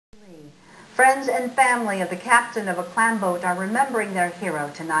Friends and family of the captain of a clam boat are remembering their hero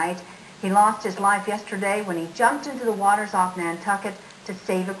tonight. He lost his life yesterday when he jumped into the waters off Nantucket to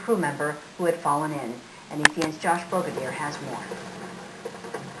save a crew member who had fallen in. NEPN's Josh Brigadier has more.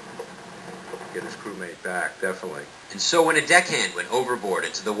 Get his crewmate back, definitely. And so when a deckhand went overboard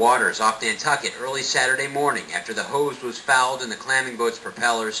into the waters off Nantucket early Saturday morning after the hose was fouled in the clamming boat's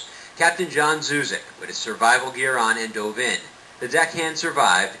propellers, Captain John Zuzick put his survival gear on and dove in. The deckhand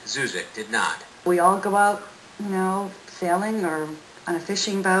survived, Zuzick did not. We all go out, sailing or on a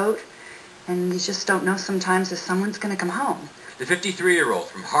fishing boat, and you just don't know sometimes if someone's going to come home. The 53-year-old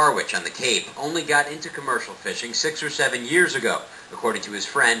from Harwich on the Cape only got into commercial fishing 6 or 7 years ago, according to his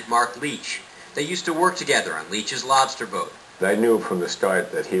friend Mark Leach. They used to work together on Leach's lobster boat. I knew from the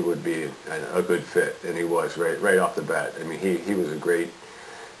start that he would be a good fit, and he was right off the bat. I mean, he was a great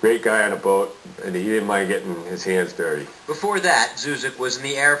guy on a boat, and he didn't mind getting his hands dirty. Before that, Zuzick was in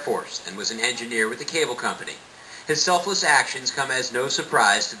the Air Force and was an engineer with the cable company. His selfless actions come as no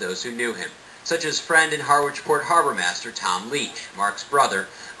surprise to those who knew him, such as friend and Harwich Port Harbor Master Tom Leach, Mark's brother,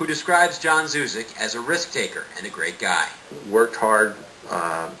 who describes John Zuzick as a risk-taker and a great guy. Worked hard,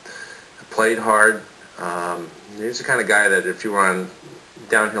 played hard. He's the kind of guy that if you were on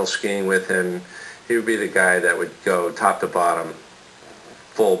downhill skiing with him, he would be the guy that would go top to bottom,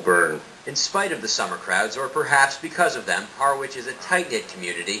 full burn. In spite of the summer crowds, or perhaps because of them, Harwich is a tight-knit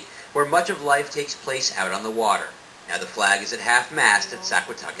community where much of life takes place out on the water. Now the flag is at half-mast at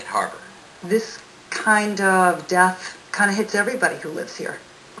Sankaty Harbor. This kind of death kind of hits everybody who lives here.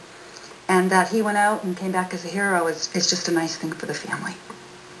 And that he went out and came back as a hero is just a nice thing for the family.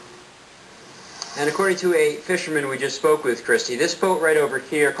 And according to a fisherman we just spoke with, Christy, this boat right over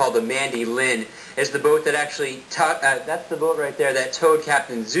here called the Mandy Lynn is the boat that actually, that's the boat right there that towed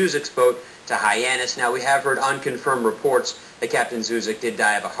Captain Zuzick's boat to Hyannis. Now, we have heard unconfirmed reports that Captain Zuzick did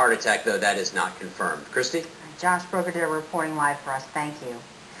die of a heart attack, though that is not confirmed. Christy? Josh Brigadier reporting live for us. Thank you.